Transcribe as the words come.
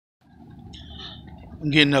I'm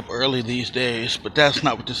getting up early these days, but that's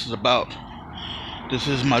not what this is about. This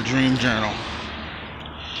is my dream journal.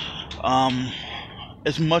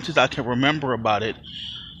 As much as I can remember about it,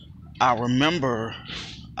 I remember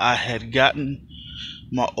I had gotten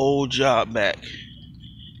my old job back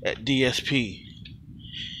at DSP,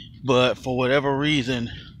 but for whatever reason,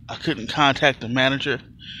 I couldn't contact the manager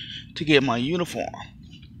to get my uniform.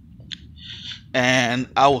 And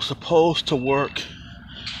I was supposed to work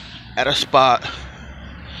at a spot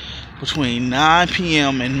between 9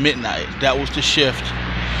 p.m. and midnight. That was the shift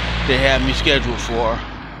they had me scheduled for.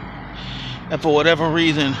 And for whatever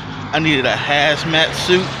reason, I needed a hazmat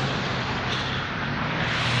suit.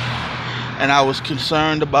 And I was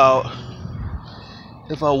concerned about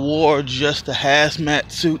if I wore just a hazmat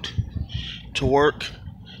suit to work,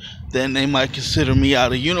 then they might consider me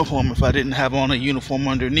out of uniform if I didn't have on a uniform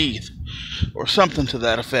underneath, or something to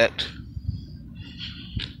that effect.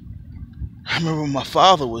 I remember my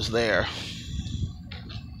father was there,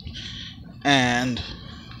 and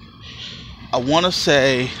I want to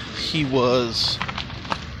say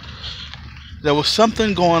there was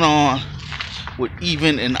something going on with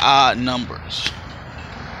even and odd numbers.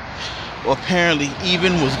 Well, apparently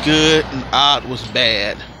even was good and odd was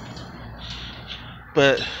bad.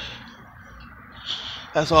 But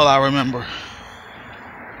that's all I remember.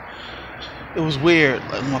 It was weird.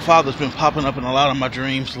 Like, my father's been popping up in a lot of my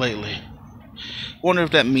dreams lately. Wonder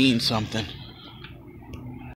if that means something.